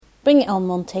Bring it on,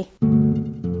 Monty.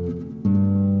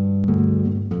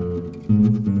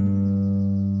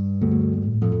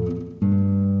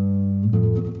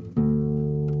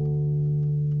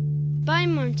 Bye,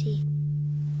 Monty.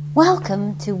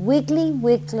 Welcome to Wiggly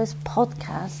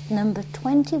Podcast number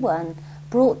 21,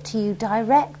 brought to you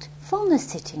direct from the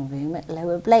sitting room at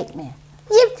Lower Blakemere.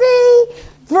 Yippee!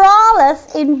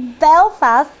 Braless in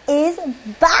Belfast is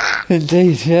back!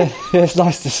 Indeed, yeah. It's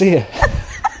nice to see you.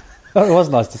 Oh, it was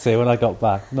nice to see you when I got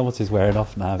back. Novelty's wearing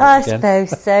off now. I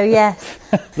suppose so, yes.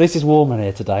 At least it's warmer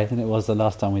here today than it was the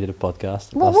last time we did a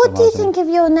podcast. Well, what do you think of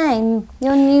your name,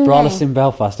 your new Braless name? in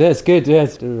Belfast. Yeah, it's good. Yeah,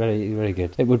 it's really, really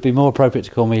good. It would be more appropriate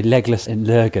to call me Legless in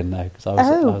Lurgan, though, because I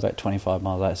was like 25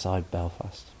 miles outside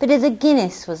Belfast. Bit of the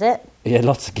Guinness, was it? Yeah,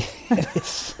 lots of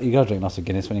Guinness. You got to drink lots of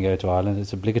Guinness when you go to Ireland.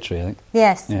 It's obligatory, I think.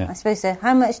 Yes, Yeah. I suppose so.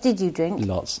 How much did you drink?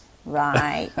 Lots.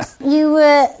 Right. You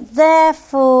were there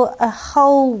for a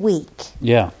whole week.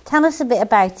 Yeah. Tell us a bit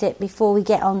about it before we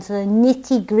get on to the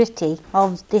nitty-gritty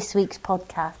of this week's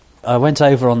podcast. I went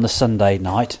over on the Sunday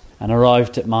night and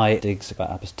arrived at my digs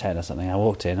about 10 or something. I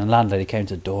walked in and the landlady came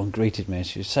to the door and greeted me, and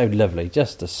she was so lovely,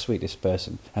 just the sweetest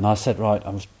person. And I said, right,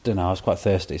 I was quite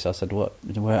thirsty, so I said,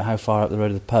 how far up the road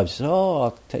are the pubs? She said,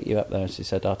 I'll take you up there. And she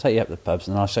said, I'll take you up the pubs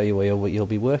and I'll show you where you'll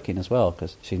be working as well,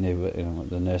 because she knew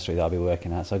the nursery that I'll be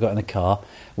working at. So I got in the car,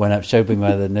 went up, showed me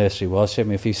where the nursery was, showed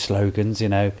me a few slogans,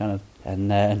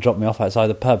 and dropped me off outside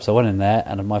the pub. So I went in there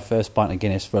and had my first pint of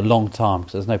Guinness for a long time,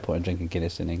 because there's no point in drinking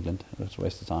Guinness in England. It was a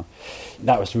waste of time.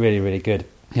 That was really, really good.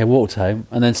 Yeah, walked home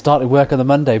and then started work on the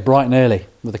Monday bright and early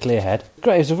with a clear head.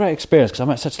 Great, it was a great experience because I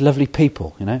met such lovely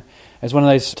people, It's one of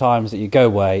those times that you go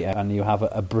away and you have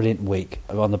a brilliant week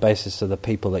on the basis of the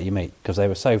people that you meet, because they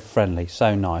were so friendly,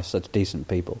 so nice, such decent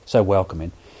people, so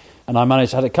welcoming. And I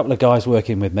had a couple of guys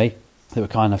working with me that were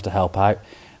kind enough to help out.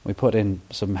 We put in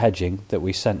some hedging that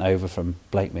we sent over from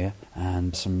Blakemere,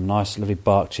 and some nice, lovely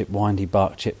windy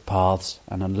bark chip paths,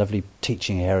 and a lovely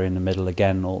teaching area in the middle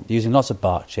again, all using lots of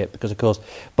bark chip, because of course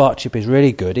bark chip is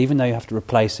really good, even though you have to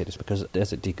replace it. It's because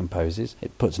as it decomposes,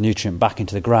 it puts nutrient back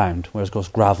into the ground, whereas of course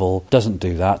gravel doesn't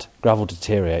do that. Gravel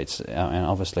deteriorates, and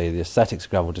obviously the aesthetics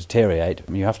of gravel deteriorate,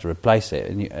 and you have to replace it,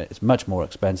 and it's much more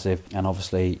expensive, and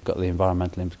obviously you've got the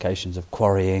environmental implications of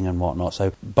quarrying and whatnot.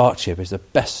 So bark chip is the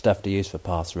best stuff to use for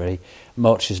paths, really.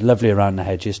 Mulch is lovely around the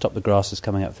hedges, stop the grasses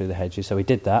coming up through the hedges, so we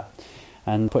did that,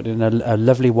 and put in a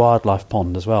lovely wildlife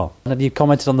pond as well. And you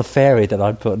commented on the fairy that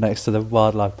I put next to the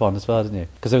wildlife pond as well, didn't you?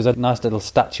 Because there was a nice little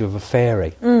statue of a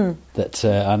fairy that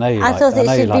I know you like. I thought it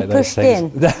should be pushed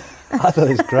in. I thought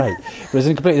it was great. But it was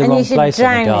in completely the wrong place in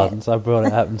the garden, so I brought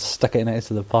it up and stuck it next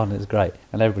to the pond. It was great.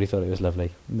 And everybody thought it was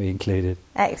lovely, me included.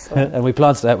 Excellent. And we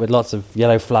planted it up with lots of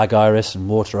yellow flag iris and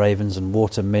water ravens and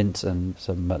water mint and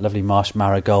some lovely marsh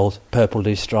marigold, purple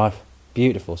loosestrife.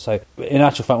 Beautiful. So in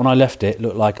actual fact, when I left it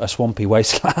looked like a swampy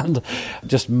wasteland,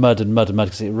 just mud and mud and mud,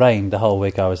 because it rained the whole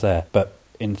week I was there. But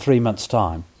in 3 months'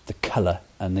 time, the colour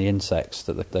and the insects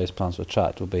that those plants will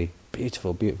attract will be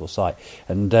beautiful, beautiful sight.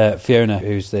 And Fiona,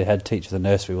 who's the head teacher of the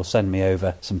nursery, will send me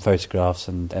over some photographs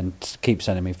and keep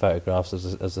sending me photographs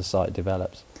as the site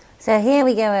develops. So here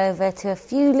we go over to a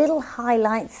few little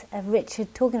highlights of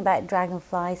Richard talking about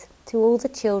dragonflies to all the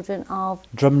children of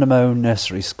Drumnamo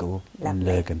Nursery School in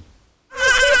Lurgan.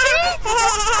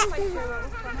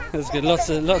 That's good. Lots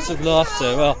of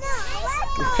laughter. Well,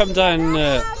 we've come down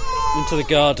into the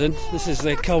garden. This is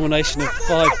the culmination of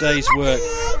 5 days' work.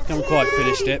 We haven't quite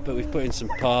finished it, but we've put in some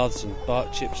paths and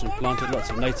bark chips and planted lots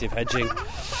of native hedging.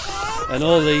 And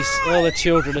all the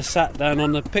children are sat down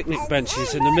on the picnic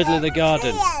benches in the middle of the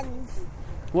garden.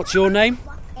 What's your name?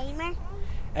 Amy.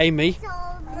 Amy.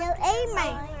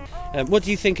 What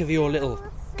do you think of your little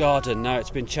garden now it's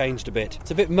been changed a bit?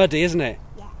 It's a bit muddy, isn't it?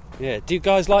 Yeah. Do you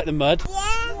guys like the mud?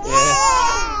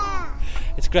 Yeah.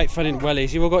 It's great fun in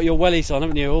wellies. You've all got your wellies on,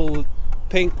 haven't you? All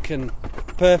pink and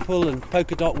purple and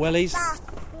polka dot wellies.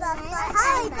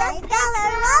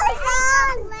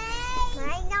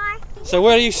 So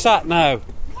where are you sat now?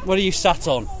 What are you sat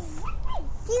on?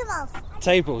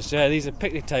 Tables, yeah. These are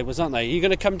picnic tables, aren't they? Are you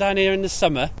going to come down here in the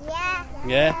summer? Yeah.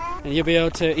 Yeah? And you'll be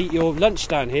able to eat your lunch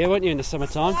down here, won't you, in the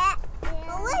summertime? Yeah.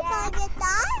 But we can't get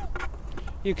down.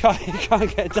 You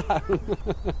can't get down.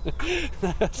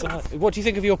 No, that's right. What do you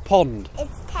think of your pond?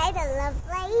 It's kind of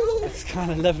lovely. It's kind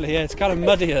of lovely, yeah. It's kind of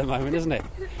muddy at the moment, isn't it?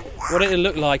 What it'll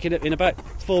look like in about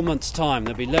 4 months' time,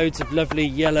 there'll be loads of lovely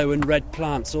yellow and red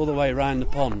plants all the way around the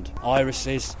pond.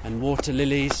 Irises and water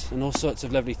lilies and all sorts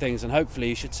of lovely things. And hopefully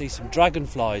you should see some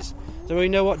dragonflies. Do we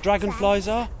know what dragonflies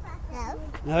are? No.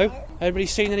 No? Anybody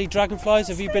seen any dragonflies?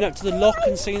 Have you been up to the loch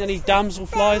and seen any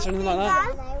damselflies or anything like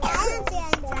that? I didn't see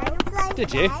any dragonflies.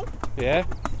 Did you? Yeah.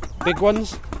 Big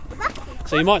ones?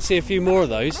 So you might see a few more of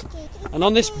those. And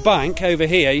on this bank over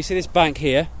here, you see this bank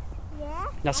here? Yeah.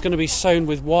 That's going to be sown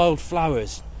with wild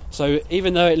flowers. So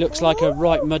even though it looks like a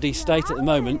right muddy state at the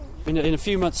moment, in a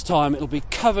few months' time it'll be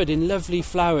covered in lovely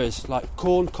flowers like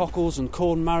corn cockles and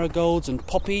corn marigolds and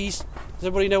poppies. Does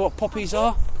everybody know what poppies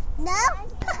are? No.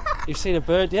 You've seen a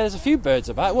bird? Yeah, there's a few birds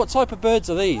about. What type of birds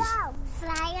are these? Wow.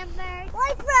 Flying birds.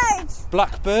 White birds.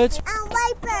 Black birds? And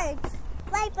white birds.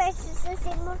 White birds is the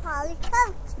same with Holly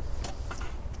coat.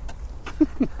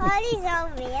 Holly's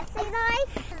on racing, right?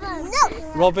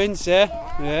 No. Robins,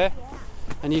 yeah.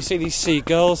 And you see these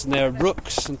seagulls and there are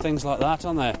rooks and things like that,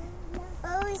 aren't there?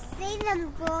 Oh, you see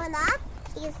them growing up.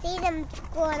 You see them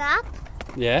growing up.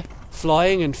 Yeah.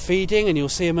 Flying and feeding, and you'll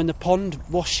see them in the pond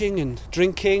washing and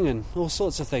drinking and all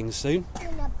sorts of things soon. I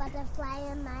seen a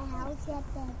butterfly in my house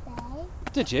yesterday.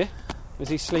 Did you? Was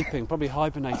he sleeping? Probably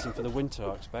hibernating for the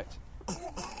winter, I expect.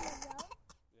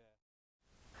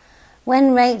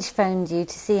 When Rach phoned you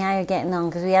to see how you're getting on,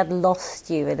 because we had lost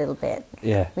you a little bit.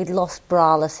 Yeah. We'd lost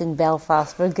Braless in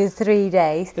Belfast for a good 3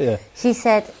 days. Yeah. She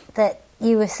said that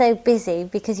you were so busy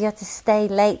because you had to stay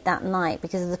late that night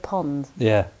because of the pond.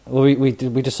 Yeah. Well, we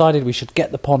decided we should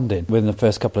get the pond in within the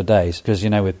first couple of days because,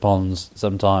 with ponds,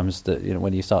 sometimes that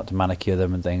when you start to manicure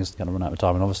them and things, you kind of run out of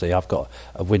time. And obviously I've got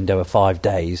a window of 5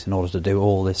 days in order to do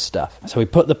all this stuff. So we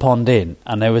put the pond in,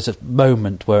 and there was a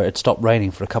moment where it stopped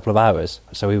raining for a couple of hours.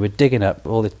 So we were digging up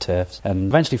all the turfs and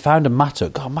eventually found a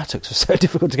mattock. God, mattocks are so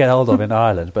difficult to get hold of in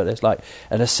Ireland, but it's like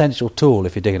an essential tool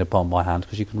if you're digging a pond by hand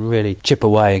because you can really chip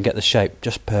away and get the shape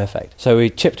just perfect. So we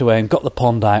chipped away and got the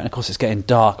pond out, and of course it's getting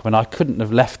dark. I mean, I couldn't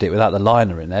have left it without the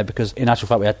liner in there because in actual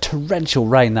fact we had torrential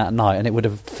rain that night and it would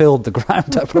have filled the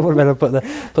ground up. I would have been able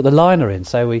to put the liner in.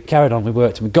 So we carried on, we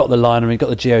worked and we got the liner in, got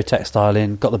the geotextile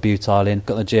in, got the butyl in,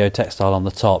 got the geotextile on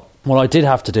the top. What I did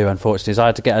have to do, unfortunately, is I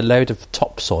had to get a load of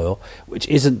topsoil, which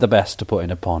isn't the best to put in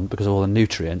a pond because of all the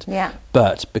nutrient. Yeah.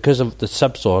 But because of the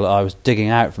subsoil I was digging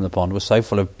out from the pond was so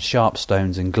full of sharp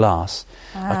stones and glass,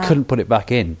 I couldn't put it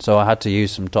back in. So I had to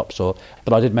use some topsoil.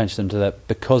 But I did mention them to them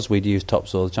because we'd used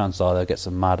topsoil, the chances are they'll get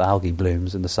some mad algae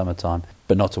blooms in the summertime.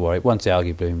 But not to worry, once the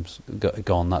algae blooms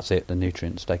gone, that's it, the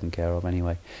nutrients taken care of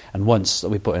anyway. And once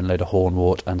we put in a load of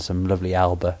hornwort and some lovely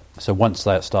alba, so once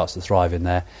that starts to thrive in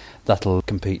there, that'll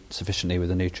compete sufficiently with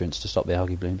the nutrients to stop the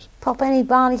algae blooms. Pop any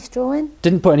barley straw in?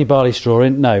 Didn't put any barley straw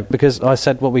in, no, because I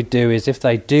said what we'd do is if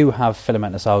they do have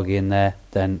filamentous algae in there,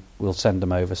 then we'll send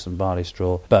them over some barley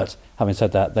straw. But having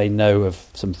said that, they know of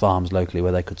some farms locally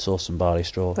where they could source some barley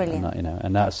straw. Brilliant. And that,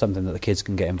 and that's something that the kids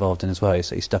can get involved in as well.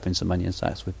 So you stuff in some onion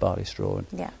sacks with barley straw and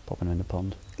popping them in the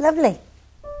pond. Lovely.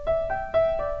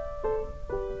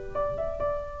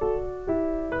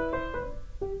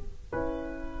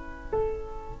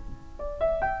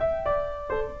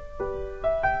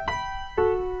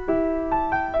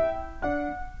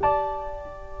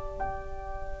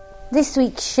 This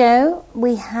week's show,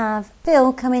 we have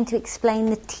Phil coming to explain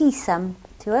the T-sum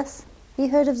to us. Have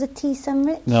you heard of the T-sum,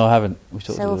 Rich? No, I haven't.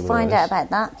 So we'll find out about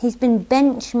that. He's been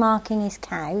benchmarking his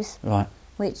cows, right,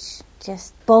 which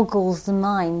just boggles the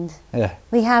mind. Yeah.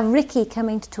 We have Ricky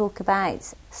coming to talk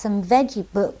about some veggie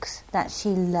books that she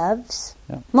loves.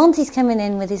 Yeah. Monty's coming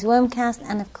in with his wormcast,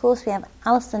 and of course we have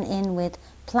Alison in with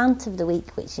Plant of the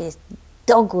Week, which is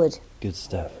dogwood. Good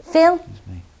stuff. Phil, Excuse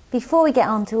me. before we get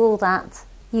on to all that,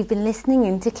 you've been listening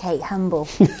in to Kate Humble.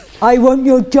 I want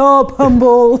your job,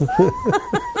 Humble.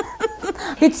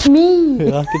 It's me.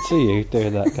 Yeah, I could see you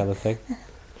doing that kind of thing.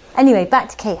 Anyway, back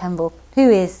to Kate Humble, who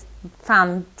is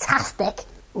fantastic.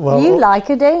 Well, you like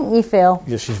her, don't you, Phil?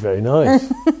 Yeah, she's very nice.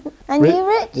 And you,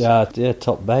 Rich? Yeah,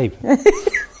 top babe.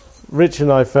 Rich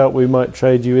and I felt we might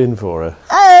trade you in for her.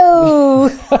 Oh!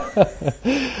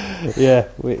 Yeah,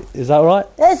 is that right?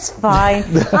 That's fine.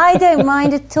 I don't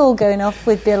mind at all going off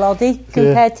with Bill Oddie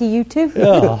compared to you two.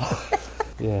 Oh.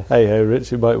 Yeah. Hey ho,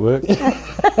 Rich, it might work.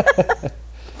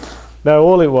 No,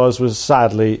 all it was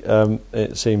sadly,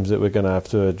 it seems that we're going to have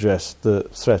to address the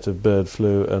threat of bird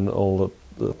flu and all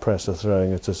the press are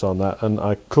throwing at us on that. And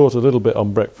I caught a little bit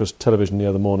on breakfast television the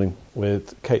other morning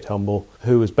with Kate Humble,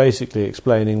 who was basically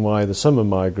explaining why the summer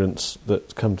migrants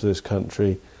that come to this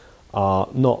country are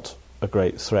not a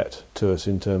great threat to us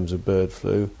in terms of bird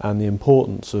flu, and the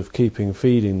importance of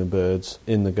feeding the birds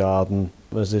in the garden,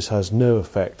 as this has no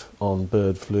effect on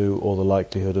bird flu or the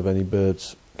likelihood of any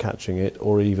birds catching it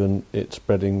or even it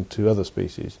spreading to other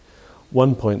species.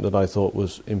 One point that I thought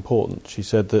was important, she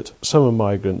said that summer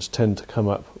migrants tend to come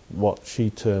up what she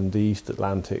termed the East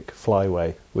Atlantic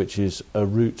Flyway, which is a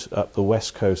route up the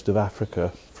west coast of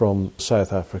Africa from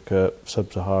South Africa,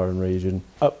 sub-Saharan region,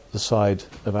 up the side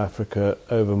of Africa,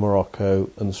 over Morocco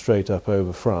and straight up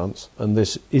over France. And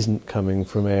this isn't coming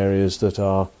from areas that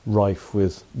are rife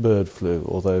with bird flu,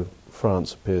 although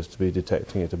France appears to be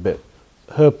detecting it a bit.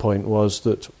 Her point was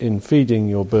that in feeding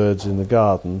your birds in the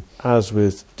garden, as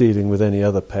with dealing with any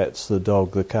other pets, the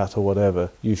dog, the cat or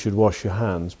whatever, you should wash your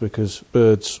hands because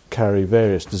birds carry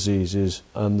various diseases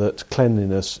and that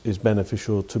cleanliness is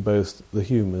beneficial to both the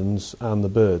humans and the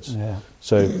birds. Yeah.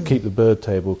 So keep the bird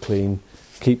table clean,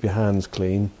 keep your hands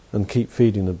clean and keep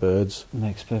feeding the birds.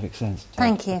 Makes perfect sense.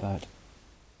 Thank you.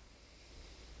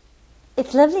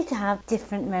 It's lovely to have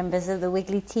different members of the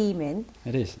Wiggly team in.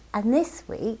 It is. And this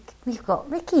week, we've got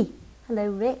Ricky. Hello,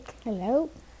 Rick. Hello.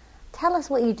 Tell us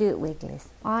what you do at Wiggly's.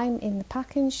 I'm in the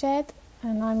packing shed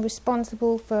and I'm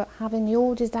responsible for having the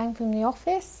orders down from the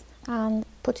office and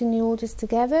putting the orders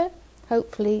together,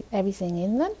 hopefully everything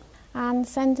in them, and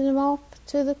sending them off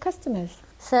to the customers.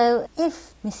 So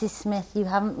if, Mrs. Smith, you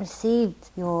haven't received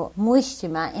your moisture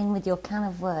mat in with your can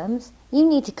of worms, you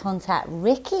need to contact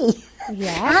Ricky.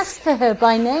 Yes. Ask for her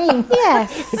by name.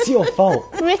 Yes. It's your fault.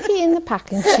 Ricky in the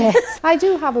packing shed. I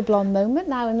do have a blonde moment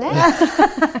now and then.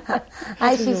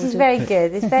 Actually, she's very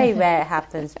good. It's very rare it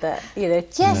happens, but,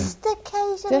 just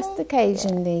occasionally. Just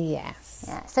occasionally, yes.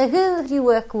 Yeah. So who do you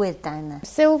work with down there?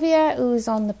 Sylvia, who's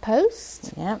on the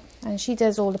post, Yeah. and she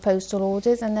does all the postal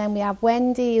orders. And then we have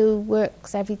Wendy, who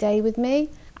works every day with me,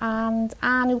 and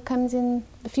Anne, who comes in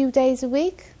a few days a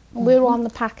week. And we're on the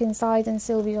packing side and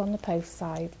Sylvia on the post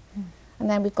side. And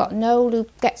then we've got Noel, who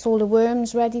gets all the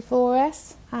worms ready for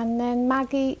us. And then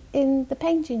Maggie in the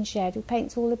painting shed, who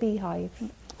paints all the beehives.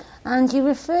 And you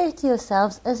refer to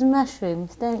yourselves as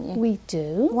mushrooms, don't you? We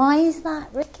do. Why is that,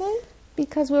 Ricky?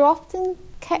 Because we're often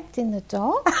kept in the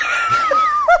dark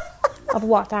of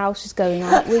what else is going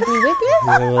on at Wiggly Wiggly.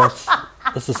 Yeah, well,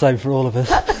 that's the same for all of us.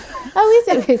 Oh,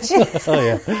 is it, Richard? Oh,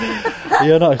 yeah.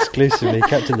 You're not exclusively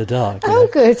kept in the dark. Oh,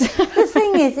 good. The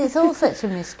thing is, it's all such a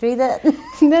mystery that...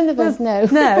 None of us know.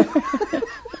 No.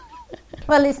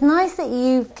 Well, it's nice that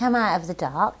you've come out of the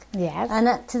dark Yes. and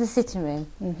up to the sitting room.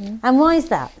 Mm-hmm. And why is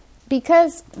that?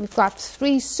 Because we've got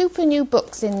 3 super new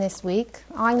books in this week.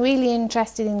 I'm really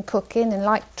interested in cooking and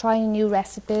like trying new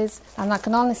recipes. And I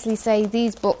can honestly say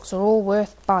these books are all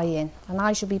worth buying. And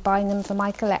I should be buying them for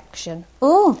my collection.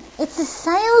 Oh, it's a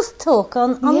sales talk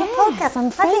on the Yes, podcast. I'm I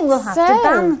think afraid we'll have so. to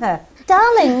ban her.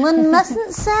 Darling, one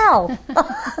mustn't sell.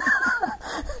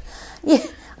 Yeah,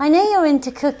 I know you're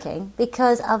into cooking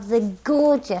because of the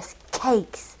gorgeous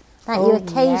cakes that you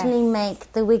occasionally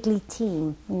make the Wiggly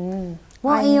team.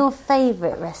 What are your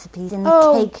favourite recipes in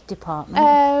the cake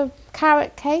department?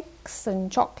 Carrot cakes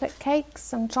and chocolate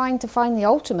cakes. I'm trying to find the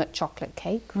ultimate chocolate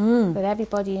cake that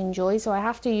everybody enjoys, so I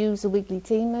have to use the Wiggly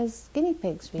team as guinea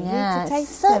pigs, really, Yeah, to it's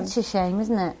taste them. such a shame,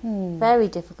 isn't it? Very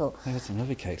difficult. We've had some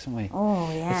lovely cakes, haven't we?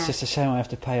 Oh, yeah. It's just a shame I have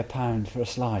to pay £1 for a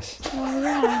slice. Oh,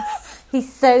 yeah.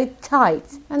 He's so tight.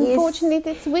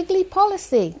 Unfortunately, it's Wiggly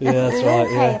policy. Yeah, that's We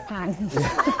don't right, pay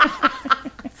 £1.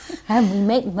 And we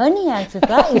make money out of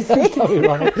that, you see. That'll be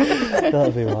right.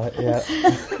 That'll be right, yeah.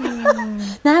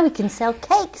 Now we can sell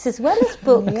cakes as well as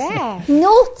books. Yes.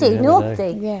 Naughty, You never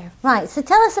naughty. Yes. Right, so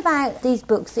tell us about these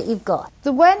books that you've got.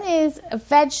 The one is a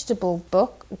vegetable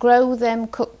book, grow them,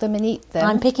 cook them and eat them.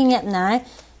 I'm picking up now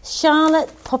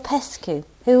Charlotte Popescu,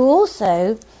 who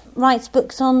also writes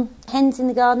books on hens in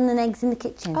the garden and eggs in the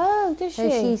kitchen. Oh, does So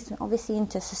she? she's obviously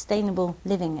into sustainable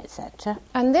living, etc.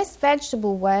 And this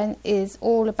vegetable one is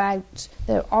all about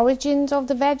the origins of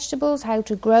the vegetables, how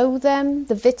to grow them,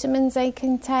 the vitamins they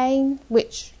contain,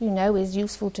 which, is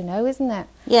useful to know, isn't it?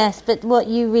 Yes, but what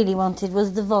you really wanted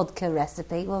was the vodka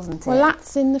recipe, wasn't it? Well,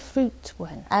 that's in the fruit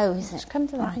one. Oh, is it? Let's come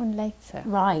to that Right. one later.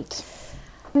 Right.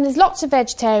 And there's lots of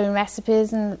vegetarian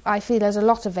recipes, and I feel there's a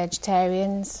lot of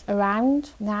vegetarians around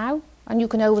now, and you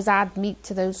can always add meat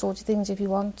to those sorts of things if you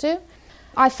want to.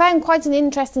 I found quite an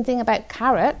interesting thing about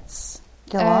carrots.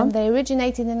 Go on. They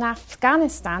originated in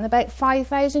Afghanistan about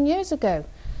 5,000 years ago.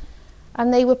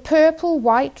 And they were purple,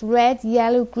 white, red,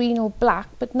 yellow, green or black,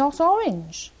 but not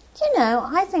orange. Do you know,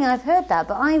 I think I've heard that,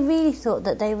 but I really thought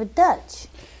that they were Dutch.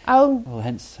 Oh, Well,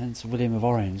 hence William of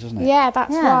Orange, isn't it? yeah,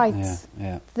 that's Yeah. right.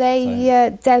 Yeah.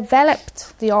 They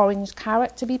developed the orange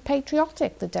carrot to be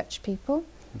patriotic, the Dutch people,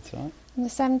 That's right. in the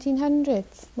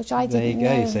 1700s, which I There you didn't go,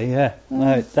 know. you see, yeah.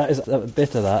 No, that is a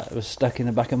bit of that was stuck in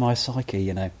the back of my psyche,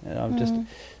 I'm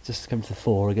just come to the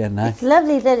fore again now. It's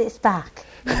lovely that it's back.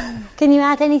 Can you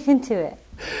add anything to it?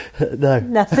 No.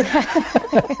 Nothing.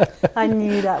 I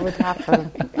knew that would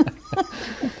happen.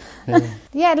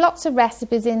 Yeah, lots of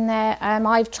recipes in there.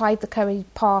 I've tried the curry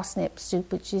parsnip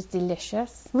soup, which is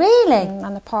delicious. Really?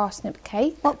 And the parsnip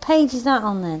cake. What page is that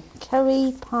on then?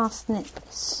 Curry parsnip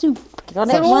soup. Got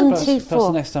it? So 1, Perhaps- 2, perhaps the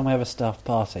 4. next time we have a staff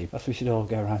party, perhaps we should all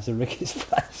go around to Ricky's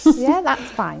place. Yeah, that's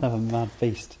fine. Have a mad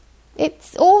feast.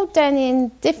 It's all done in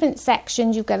different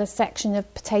sections. You've got a section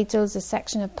of potatoes, a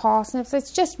section of parsnips.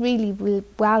 It's just really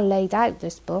well laid out,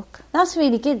 this book. That's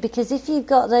really good, because if you've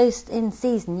got those in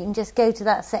season, you can just go to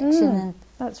that section and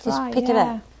That's just right, pick it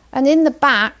yeah. up. And in the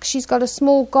back, she's got a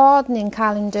small gardening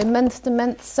calendar, month to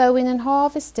month sowing and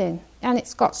harvesting. And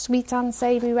it's got sweet and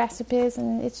savoury recipes,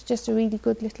 and it's just a really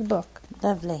good little book.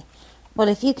 Lovely. Well,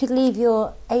 if you could leave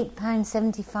your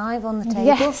 £8.75 on the table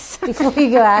Yes. before you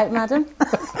go out, madam.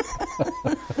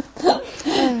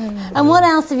 And what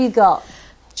else have you got?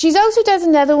 She also does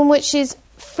another one, which is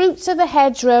Fruits of the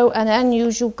Hedgerow and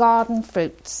Unusual Garden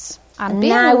Fruits. And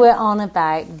being now a we're on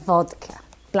about vodka.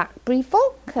 blackberry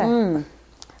vodka.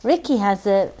 Ricky has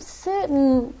a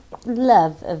certain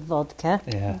love of vodka.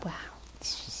 Yeah, Wow,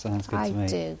 sounds good I to me.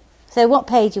 do. So what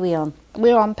page are we on?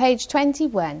 We're on page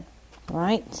 21.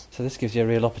 Right. So this gives you a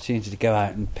real opportunity to go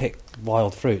out and pick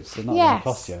wild fruits. They're not going Yes. to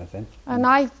cost you anything. And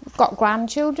I've got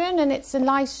grandchildren, and it's a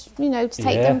nice, to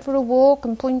take Yeah. them for a walk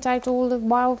and point out all the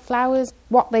wildflowers,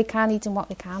 what they can eat and what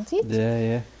they can't eat. Yeah,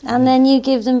 yeah. And then you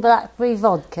give them blackberry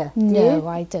vodka. No,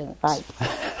 I don't. Right.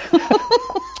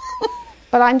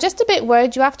 But I'm just a bit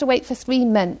worried you have to wait for 3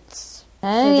 months.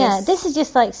 Oh, for yeah. This is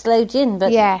just like slow gin,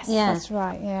 but yes, yeah. that's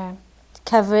right, yeah.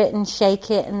 Cover it and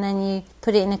shake it, and then you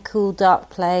put it in a cool, dark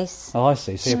place. Oh, I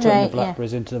see. So you're putting Straight, the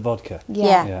blackberries into the vodka.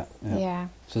 Yeah. Yeah.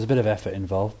 So there's a bit of effort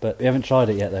involved, but we haven't tried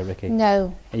it yet, though, Ricky.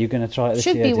 No, Are you going to try it this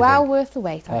should year? be do you well think? worth the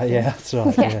wait, I think. Yeah, that's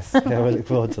right. Yes. Yeah, we look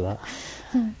forward to that.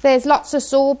 There's lots of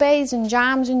sorbets and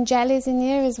jams and jellies in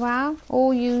here as well,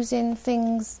 all using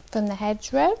things from the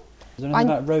hedgerow. Is there anything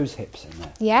about rose hips in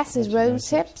there? Yes, there's Lots of rose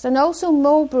hips and also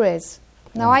mulberries.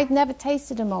 Now, I'd never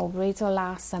tasted a mulberry till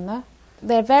last summer.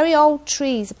 They're very old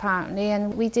trees, apparently,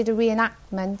 and we did a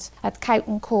reenactment at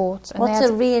Cowton Court. And What's they a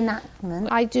had- reenactment?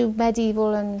 I do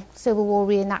medieval and Civil War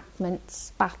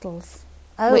reenactments, battles.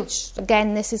 Oh. Which,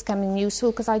 again, this is coming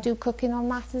useful because I do cooking on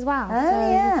that as well. Oh, so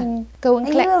yeah. you can go and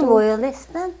Are collect you a all-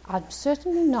 royalist then? I'm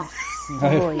certainly not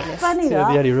a royalist. Funny You're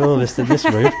that. the only royalist in this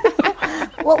room.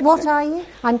 What are you?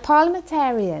 I'm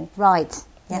parliamentarian. Right.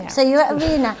 Yeah. Yeah. So you're at a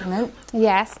reenactment.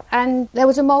 Yes, and there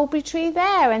was a mulberry tree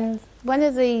there, and one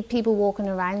of the people walking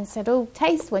around said, "Oh,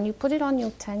 taste one, you put it on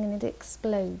your tongue and it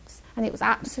explodes." And it was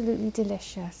absolutely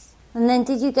delicious. And then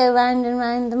did you go round and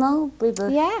round the mulberry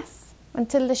bush? Yes,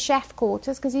 until the chef caught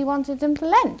us because he wanted them for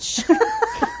lunch.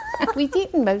 We'd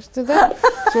eaten most of them.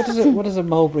 So what does a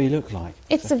mulberry look like?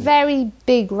 It's a very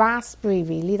big raspberry,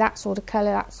 really, that sort of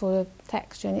colour, that sort of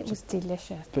texture, and it was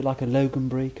delicious. A bit like a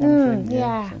loganberry kind of thing?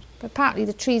 Yeah, So- but apparently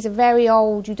the trees are very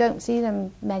old. You don't see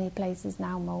them many places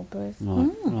now, mulberries. Right,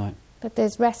 right. But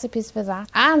there's recipes for that.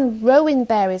 And rowan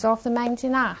berries off the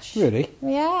mountain ash. Really?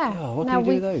 Yeah. Oh, what Now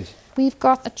do you do with those? We've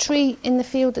got a tree in the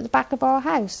field at the back of our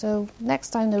house, so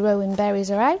next time the rowan berries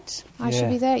are out, I shall Yeah.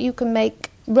 be there. You can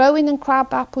make rowan and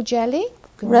crab apple jelly. You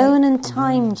can Rowan and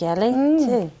thyme jelly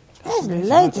too. There's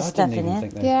loads of I stuff didn't in even here.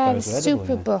 think make, yeah, those it's were a edible,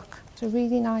 super you know. book. It's a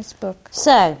really nice book.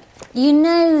 So, you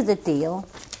know the deal.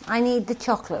 I need the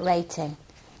chocolate rating.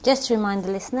 Just to remind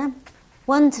the listener,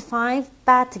 1 to 5,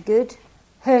 bad to good.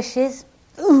 Hershey's,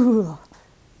 ooh,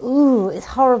 it's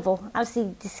horrible.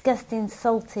 Absolutely disgusting,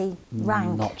 salty,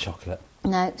 rank. Not chocolate.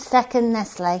 No. Second,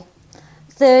 Nestle.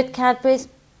 Third, Cadbury's.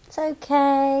 It's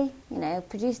okay.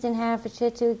 Produced in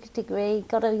Herefordshire to a degree.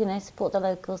 Got to, support the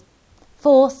locals.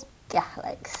 Fourth,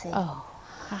 Galaxy. Oh,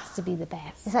 has to be the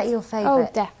best. Is that your Oh,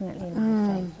 favourite? definitely my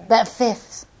favourite. But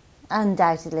fifth,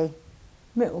 undoubtedly,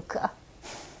 Milka.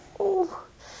 Ooh.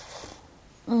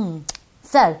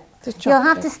 So, The you'll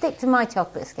have chocolate. to stick to my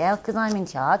chocolate scale because I'm in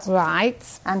charge Right.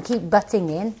 and keep butting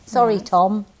in. Sorry,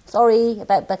 Tom. Sorry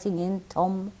about butting in,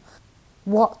 Tom.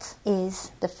 What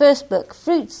is the first book,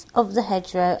 Fruits of the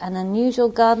Hedgerow and Unusual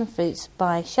Garden Fruits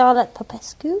by Charlotte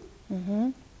Popescu? Mm-hmm.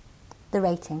 The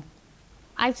rating.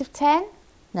 Out of 10?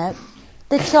 No.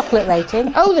 The chocolate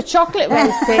rating. Oh, the chocolate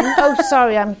rating. Oh,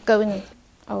 sorry, I'm going...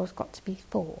 Oh, it's got to be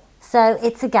 4. So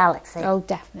it's a galaxy. Oh,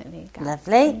 definitely.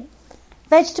 Lovely.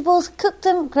 Vegetables, cook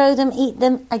them, grow them, eat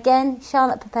them. Again,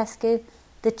 Charlotte Popescu.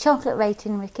 The chocolate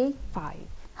rating, Ricky. 5.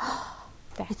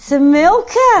 It's a Milka.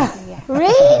 Yeah.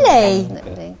 Really?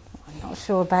 Definitely. I'm not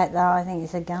sure about that. I think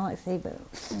it's a galaxy, but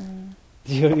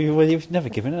You've never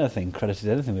given anything, credited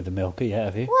anything with the Milka yet,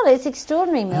 have you? well, it's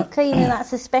extraordinary Milka.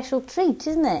 That's a special treat,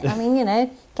 isn't it? I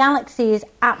mean, Galaxy is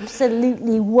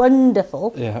absolutely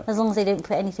wonderful. Yeah. As long as they don't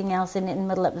put anything else in it and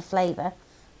muddle up the flavour.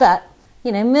 But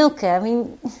You know, milker, I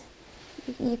mean,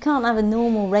 you can't have a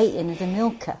normal rating as a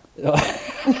milker.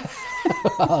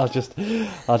 I'll just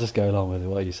go along with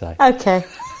what you say. Okay.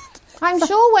 I'm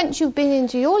sure once you've been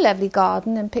into your lovely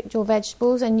garden and picked your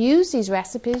vegetables and used these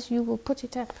recipes, you will put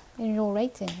it up in your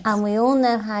ratings. And we all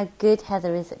know how good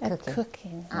Heather is at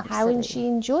cooking. And how she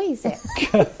enjoys it.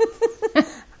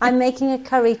 I'm making a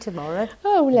curry tomorrow.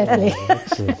 Oh, lovely. Oh,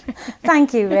 excellent.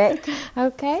 Thank you, Rick.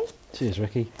 Okay. Cheers,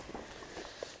 Ricky.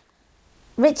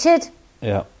 Richard,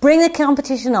 Yeah. bring the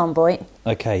competition on, boy.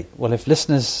 Okay, well, if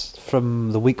listeners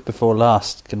from the week before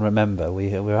last can remember, we're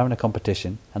having a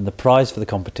competition, and the prize for the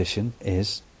competition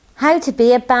is... How to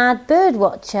Be a Bad Bird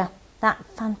Watcher. That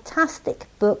fantastic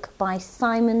book by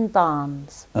Simon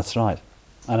Barnes. That's right.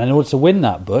 And in order to win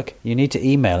that book, you need to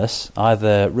email us,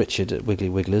 either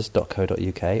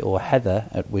richard@wigglywigglers.co.uk or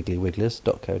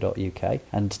heather@wigglywigglers.co.uk,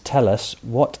 and tell us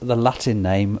what the Latin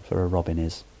name for a robin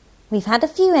is. We've had a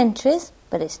few entries,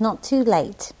 but it's not too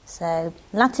late. So,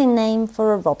 Latin name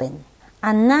for a robin.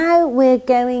 And now we're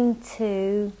going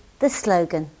to the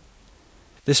slogan.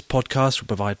 This podcast will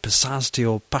provide pizzazz to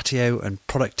your patio and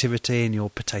productivity in your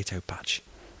potato patch.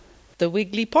 The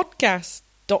Wiggly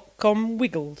Podcast.com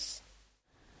Wiggles.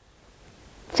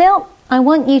 Phil, I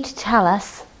want you to tell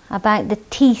us about the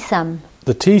T-sum.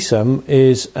 The T-sum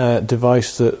is a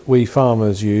device that we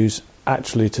farmers use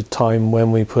actually to time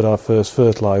when we put our first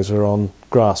fertiliser on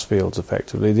grass fields,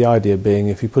 effectively. The idea being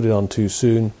if you put it on too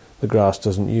soon, the grass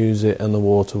doesn't use it and the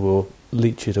water will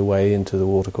leach it away into the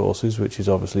watercourses, which is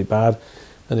obviously bad.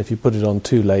 And if you put it on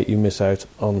too late, you miss out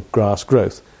on grass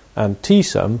growth. And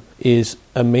T-sum is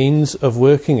a means of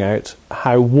working out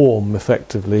how warm,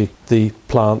 effectively, the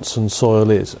plants and soil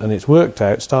is. And it's worked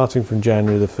out, starting from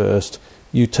January the 1st,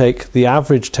 you take the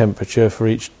average temperature for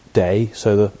each day,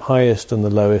 so the highest and the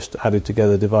lowest added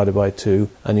together divided by 2,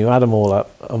 and you add them all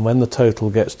up, and when the total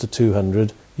gets to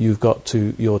 200, you've got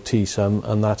to your T-sum,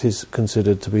 and that is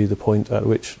considered to be the point at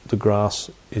which the grass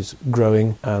is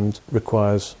growing and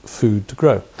requires food to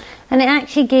grow. And it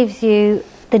actually gives you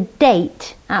the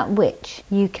date at which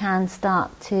you can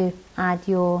start to add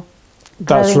your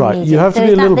That's growing right. medium. You have So to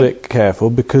be is a that little the- bit careful,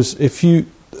 because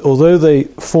although they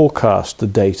forecast the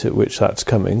date at which that's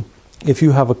coming, if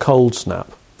you have a cold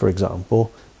snap, for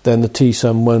example, then the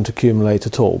T-sum won't accumulate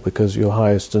at all because your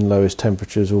highest and lowest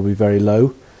temperatures will be very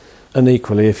low. And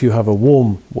equally, if you have a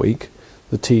warm week,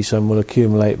 the T-sum will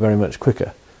accumulate very much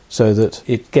quicker, so that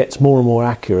it gets more and more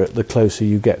accurate the closer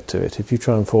you get to it. If you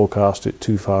try and forecast it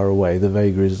too far away, the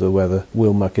vagaries of the weather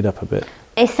will muck it up a bit.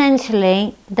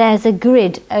 Essentially, there's a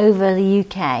grid over the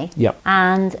UK, Yep.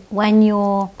 and when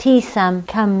your T-sum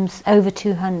comes over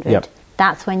 200, Yep.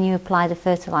 that's when you apply the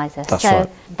fertiliser. That's so right.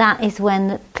 that is when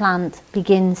the plant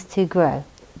begins to grow.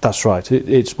 That's right.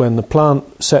 It's when the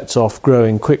plant sets off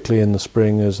growing quickly in the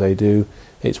spring, as they do.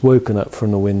 It's woken up from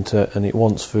the winter and it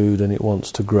wants food and it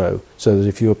wants to grow. So that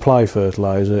if you apply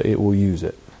fertiliser, it will use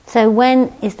it. So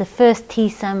when is the first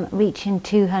T-sum reaching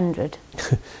 200?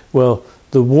 Well,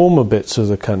 the warmer bits of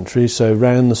the country, so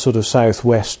round the sort of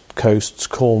southwest coasts,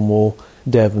 Cornwall,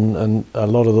 Devon, and a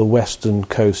lot of the western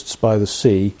coasts by the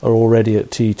sea, are already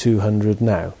at T200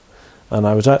 now. And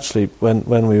I was actually,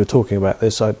 when we were talking about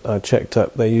this, I checked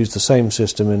up, they use the same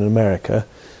system in America,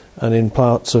 and in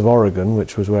parts of Oregon,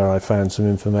 which was where I found some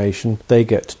information, they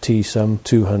get to T-sum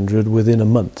 200 within a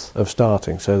month of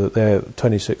starting, so that they're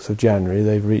 26th of January,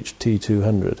 they've reached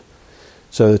T200.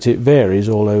 So that it varies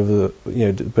all over,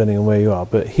 depending on where you are.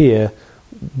 But here,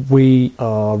 we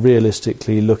are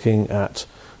realistically looking at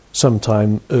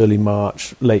sometime early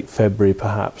March, late February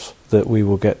perhaps, that we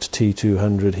will get to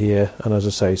T200 here. And as I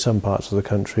say, some parts of the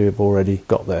country have already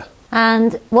got there.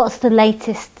 And what's the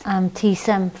latest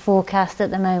T-sum forecast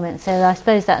at the moment? So I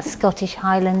suppose that's Scottish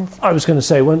Highlands. I was going to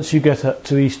say, once you get up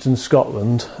to eastern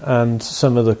Scotland and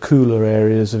some of the cooler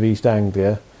areas of East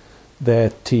Anglia,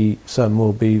 their T-sum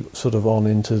will be sort of on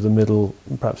into the middle,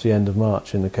 perhaps the end of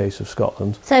March in the case of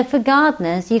Scotland. So for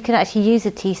gardeners, you could actually use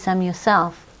a T-sum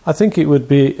yourself. I think it would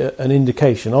be an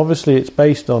indication. Obviously, it's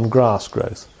based on grass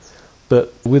growth,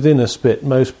 but within a spit,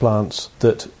 most plants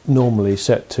that normally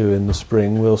set to in the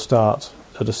spring will start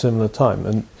at a similar time.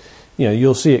 And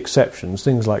you'll see exceptions,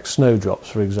 things like snowdrops,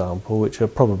 for example, which are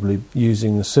probably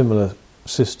using the similar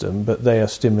system, but they are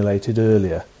stimulated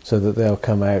earlier, so that they'll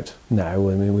come out now.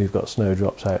 I mean, we've got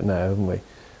snowdrops out now, haven't we?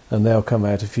 And they'll come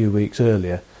out a few weeks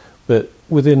earlier. But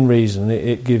within reason,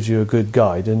 it gives you a good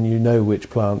guide, and you know which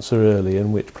plants are early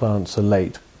and which plants are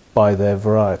late by their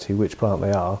variety, which plant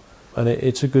they are. And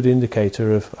it's a good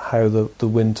indicator of how the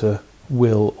winter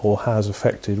will or has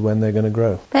affected when they're going to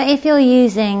grow. But if you're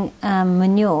using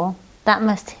manure, that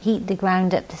must heat the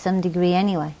ground up to some degree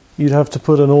anyway. you'd have to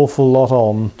put an awful lot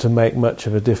on to make much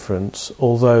of a difference,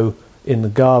 although in the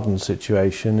garden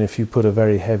situation, if you put a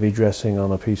very heavy dressing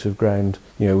on a piece of ground,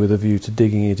 with a view to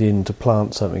digging it in to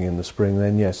plant something in the spring,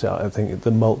 then yes, I think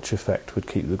the mulch effect would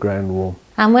keep the ground warm.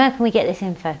 And where can we get this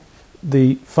info?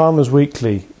 The Farmers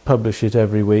Weekly publish it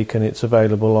every week, and it's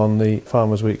available on the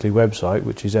Farmers Weekly website,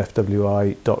 which is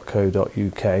fwi.co.uk,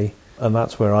 and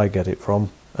that's where I get it from,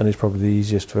 and it's probably the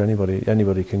easiest for anybody.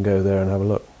 Anybody can go there and have a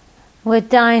look. We're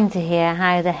dying to hear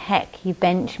how the heck you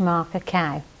benchmark a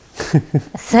cow.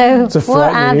 So it's a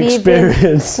frightening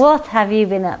experience. What have you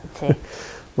been up to?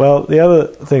 Well, the other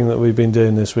thing that we've been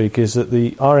doing this week is that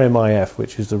the RMIF,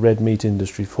 which is the Red Meat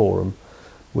Industry Forum,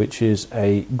 which is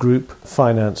a group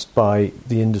financed by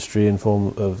the industry in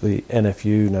form of the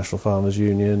NFU, National Farmers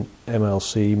Union,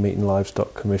 MLC, Meat and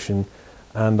Livestock Commission,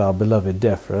 and our beloved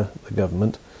DEFRA, the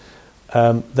government.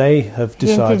 They have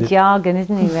decided... Into jargon,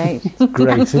 isn't he, Rach? It's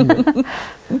great, isn't it?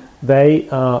 They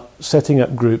are setting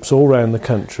up groups all around the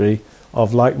country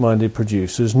of like-minded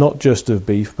producers, not just of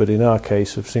beef, but in our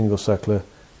case of single-suckler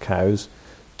cows,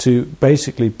 to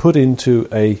basically put into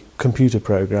a computer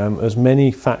program as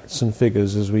many facts and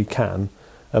figures as we can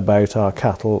about our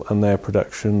cattle and their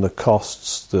production, the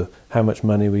costs, how much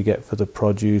money we get for the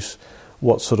produce,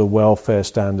 what sort of welfare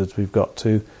standards we've got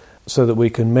to, so that we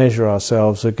can measure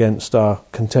ourselves against our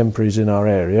contemporaries in our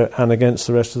area and against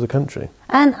the rest of the country.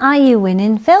 And are you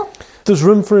winning, Phil? There's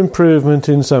room for improvement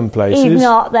in some places. He's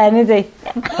not then, is he?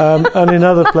 And in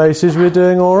other places we're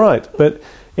doing all right. But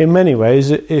in many ways,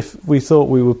 if we thought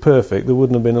we were perfect, there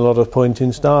wouldn't have been a lot of point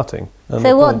in starting.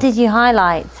 So what did you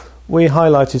highlight? We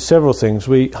highlighted several things.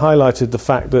 We highlighted the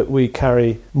fact that we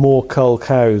carry more cull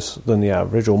cows than the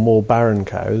average, or more barren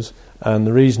cows, and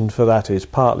the reason for that is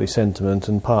partly sentiment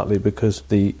and partly because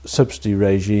the subsidy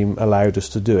regime allowed us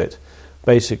to do it.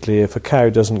 Basically, if a cow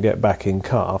doesn't get back in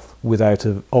calf without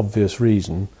an obvious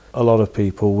reason, a lot of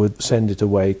people would send it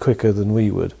away quicker than we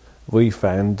would. We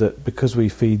found that because we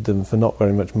feed them for not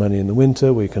very much money in the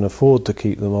winter, we can afford to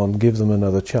keep them on, give them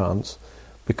another chance,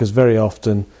 because very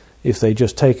often if they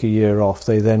just take a year off,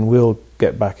 they then will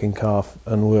get back in calf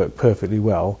and work perfectly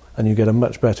well, and you get a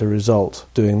much better result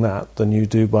doing that than you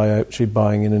do by actually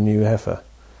buying in a new heifer.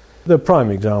 The prime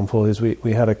example is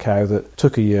we had a cow that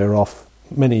took a year off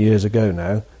many years ago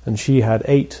now, and she had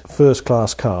 8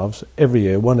 first-class calves every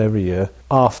year, one every year,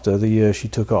 after the year she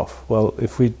took off. Well,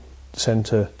 if we'd sent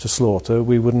her to slaughter,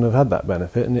 we wouldn't have had that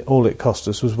benefit, and all it cost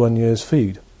us was 1 year's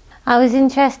feed. I was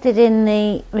interested in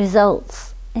the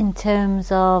results in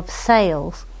terms of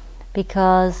sales,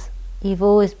 because you've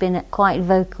always been quite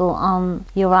vocal on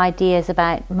your ideas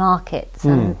about markets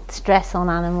and stress on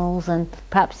animals, and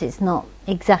perhaps it's not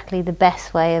exactly the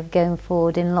best way of going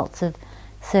forward in lots of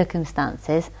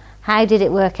circumstances. How did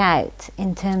it work out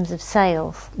in terms of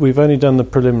sales? We've only done the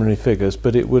preliminary figures,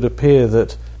 but it would appear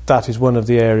that that is one of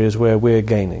the areas where we're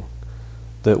gaining,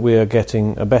 that we are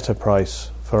getting a better price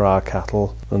for our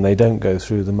cattle and they don't go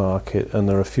through the market, and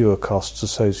there are fewer costs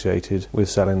associated with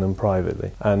selling them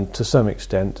privately. And to some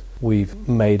extent we've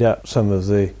made up some of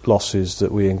the losses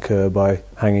that we incur by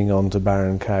hanging on to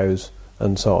barren cows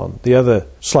and so on. The other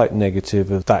slight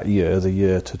negative of that year, the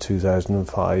year to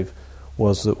 2005,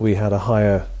 was that we had a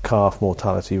higher calf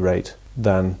mortality rate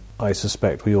than I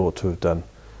suspect we ought to have done.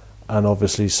 And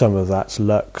obviously some of that's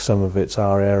luck, some of it's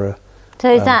our error.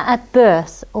 So is that at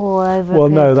birth or over? Well,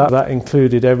 no, that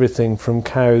included everything from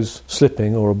cows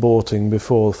slipping or aborting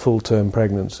before full-term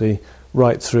pregnancy,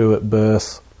 right through at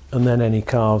birth, and then any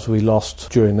calves we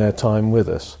lost during their time with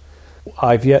us.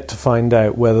 I've yet to find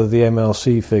out whether the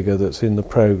MLC figure that's in the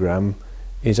programme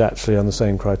is actually on the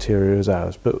same criteria as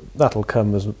ours, but that'll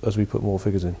come as we put more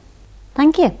figures in.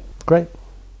 Thank you. Great.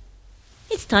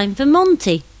 It's time for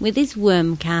Monty with his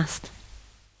Wormcast.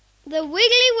 The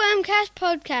Wiggly Wormcast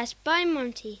podcast by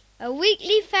Monty, a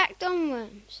weekly fact on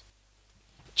worms.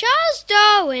 Charles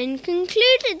Darwin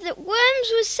concluded that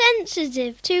worms were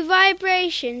sensitive to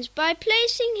vibrations by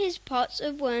placing his pots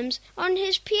of worms on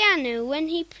his piano when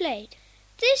he played.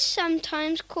 This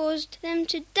sometimes caused them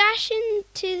to dash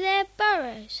into their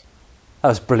burrows. That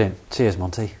was brilliant. Cheers,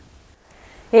 Monty.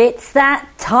 It's that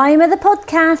time of the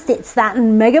podcast. It's that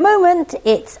mega moment.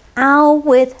 It's Al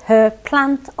with her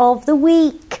plant of the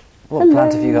week. What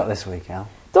plant have you got this week, Al?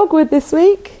 Dogwood this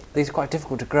week. These are quite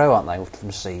difficult to grow, aren't they,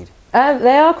 from seed?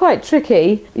 They are quite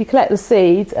tricky. You collect the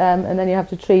seed and then you have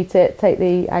to treat it, take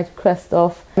the outer crust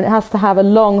off. And it has to have a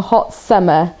long hot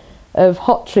summer of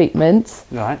hot treatment,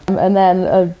 right, and then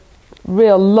a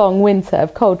real long winter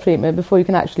of cold treatment before you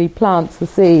can actually plant the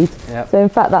seed. Yep. So in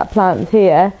fact that plant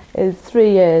here is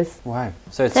 3 years. Wow.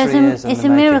 So it's 3 years in It's the a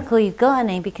making. miracle you've got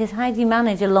any, because how do you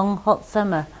manage a long hot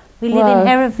summer We live in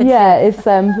Herefordshire. Yeah, it's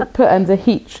put under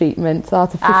heat treatment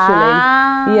artificially.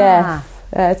 Ah. Yes.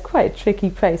 It's quite a tricky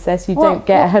process. You don't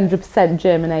get 100%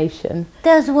 germination.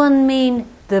 Does one mean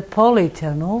the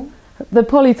polytunnel? The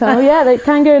polytunnel, yeah, they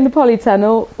can go in the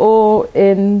polytunnel or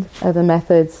in other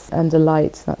methods under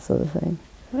light, that sort of thing.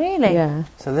 Really? Yeah.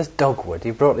 So this dogwood,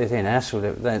 you brought it in,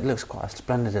 and it looks quite a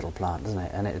splendid little plant, doesn't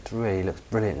it? And it really looks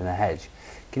brilliant in a hedge.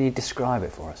 Can you describe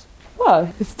it for us?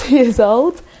 Well, it's 2 years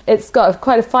old. It's got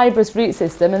quite a fibrous root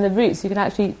system, and the roots, you can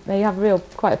actually, they have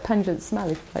quite a pungent smell.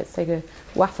 You can like take a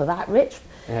waff of that, Rich.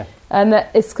 Yeah. And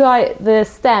the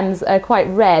stems are quite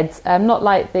red, not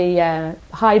like the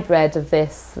hybrid of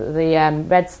this, the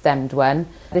red-stemmed one.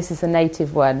 This is a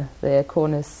native one, the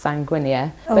Cornus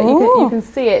sanguinea. But you can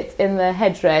see it in the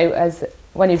hedgerow as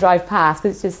when you drive past,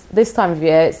 because it's just this time of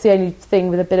year, it's the only thing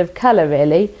with a bit of colour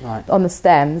really on the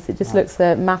stems. It just looks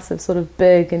a massive sort of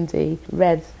burgundy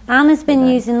red. Anna's been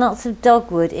using lots of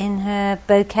dogwood in her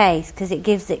bouquets because it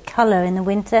gives it colour in the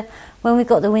winter. When we've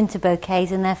got the winter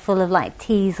bouquets and they're full of like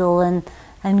teasel and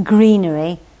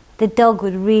greenery, the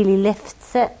dogwood really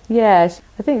lifts it. Yeah,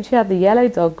 I think she had the yellow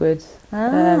dogwood.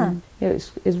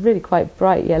 It's really quite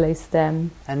bright yellow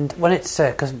stem. And when it's,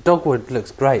 because dogwood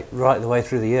looks great right the way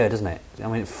through the year, doesn't it? I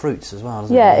mean, it fruits as well,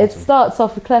 doesn't it? Yeah, it starts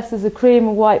off with clusters of cream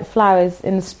and white flowers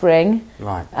in the spring.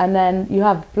 Right. And then you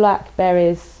have black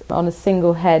berries on a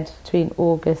single head between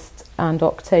August and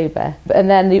October. And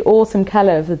then the autumn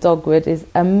colour of the dogwood is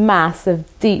a mass of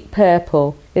deep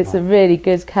purple. It's a really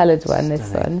good coloured one, this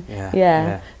one.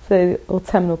 Yeah. So the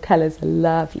autumnal colours are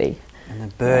lovely. And the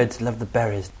birds love the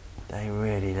berries. They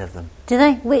really love them. Do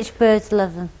they? Which birds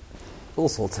love them? All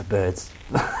sorts of birds.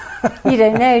 You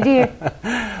don't know, do you?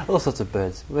 All sorts of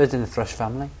birds. Birds in the thrush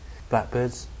family.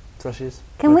 Blackbirds, thrushes.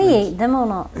 Can we eat them or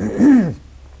not?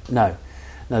 No,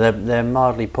 they're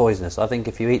mildly poisonous. I think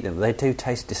if you eat them, they do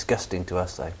taste disgusting to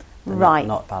us, though. They're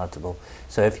not palatable.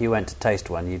 So if you went to taste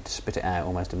one, you'd spit it out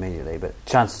almost immediately. But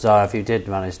chances are, if you did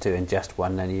manage to ingest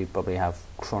one, then you'd probably have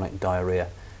chronic diarrhoea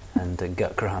and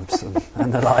gut cramps and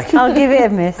the like. I'll give it a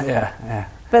miss. Yeah.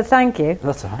 But thank you.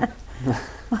 That's all right.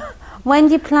 When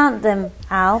do you plant them,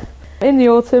 Al? In the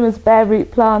autumn as bare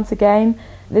root plant again.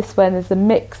 This one is a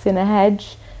mix in a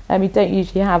hedge. You don't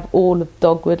usually have all of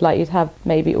dogwood like you'd have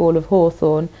maybe all of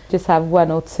hawthorn. Just have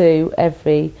 1 or 2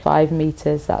 every 5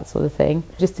 metres, that sort of thing.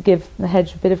 Just to give the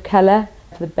hedge a bit of colour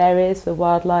for the berries, for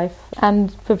wildlife,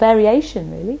 and for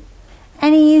variation, really.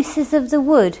 Any uses of the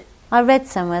wood? I read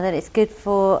somewhere that it's good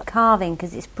for carving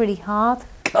because it's pretty hard.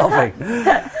 Carving?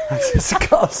 Just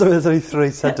carve something that's only 3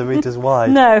 centimetres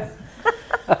wide. No.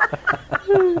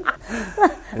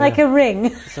 Like a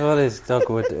ring. So what is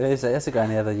dogwood? Has it got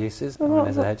any other uses? I mean,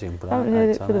 there's a hedging plant. I haven't heard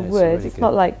it for the wood. Really it's good.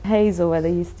 not like hazel where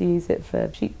they used to use it for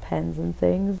sheep pens and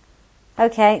things.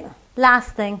 Okay,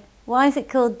 last thing. Why is it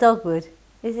called dogwood?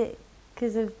 Is it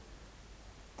because of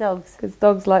dogs? Because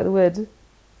dogs like the wood.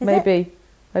 Maybe.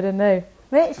 I don't know.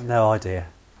 Rich? No idea.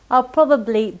 I'll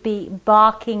probably be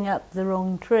barking up the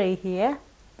wrong tree here,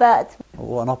 but...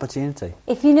 What an opportunity.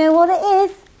 If you know what it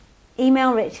is,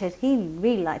 email Richard. He'd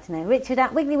really like to know.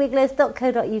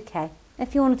 richard@wigglyWigglers.co.uk.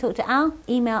 If you want to talk to Al,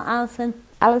 email Alison.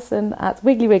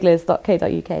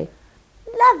 Alison@wigglyWigglers.co.uk.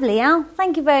 Lovely, Al.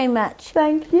 Thank you very much.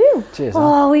 Thank you. Cheers,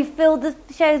 Al. We've filled the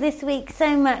show this week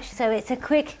so much, so it's a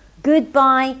quick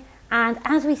goodbye. And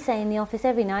as we say in the office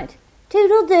every night,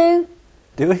 toodle-doo.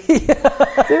 Do we? Do we?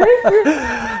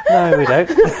 No, we don't.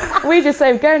 We just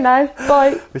say, go now,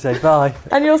 bye. We say bye.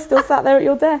 And you're still sat there at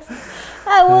your desk.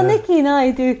 Oh, well, Nikki and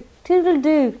I do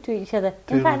toodle-doo to each other.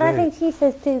 In fact, I think she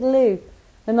says toodle-oo,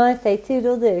 and I say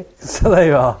toodle-doo. So there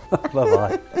you are.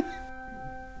 Bye-bye.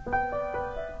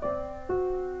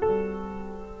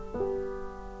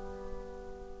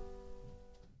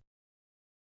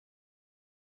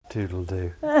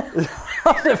 Toodle-doo.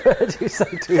 I've never heard you say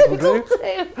toodle-doo.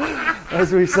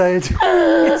 As we say it.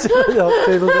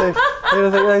 Toodle-doo. I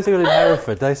think those people in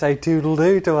Hereford, they say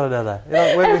toodle-doo to one another.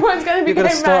 Everyone's going to be You're going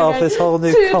to start off this whole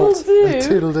new cult.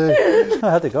 Toodle-doo.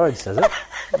 I think Orange says it.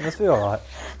 It must be all right.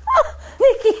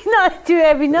 Nikki and I do it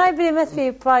every night, but it must be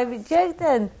a private joke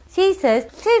then. She says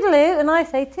toodle-oo, and I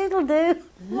say toodle-doo.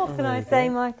 What can I say,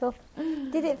 Michael?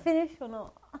 Did it finish or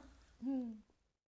not?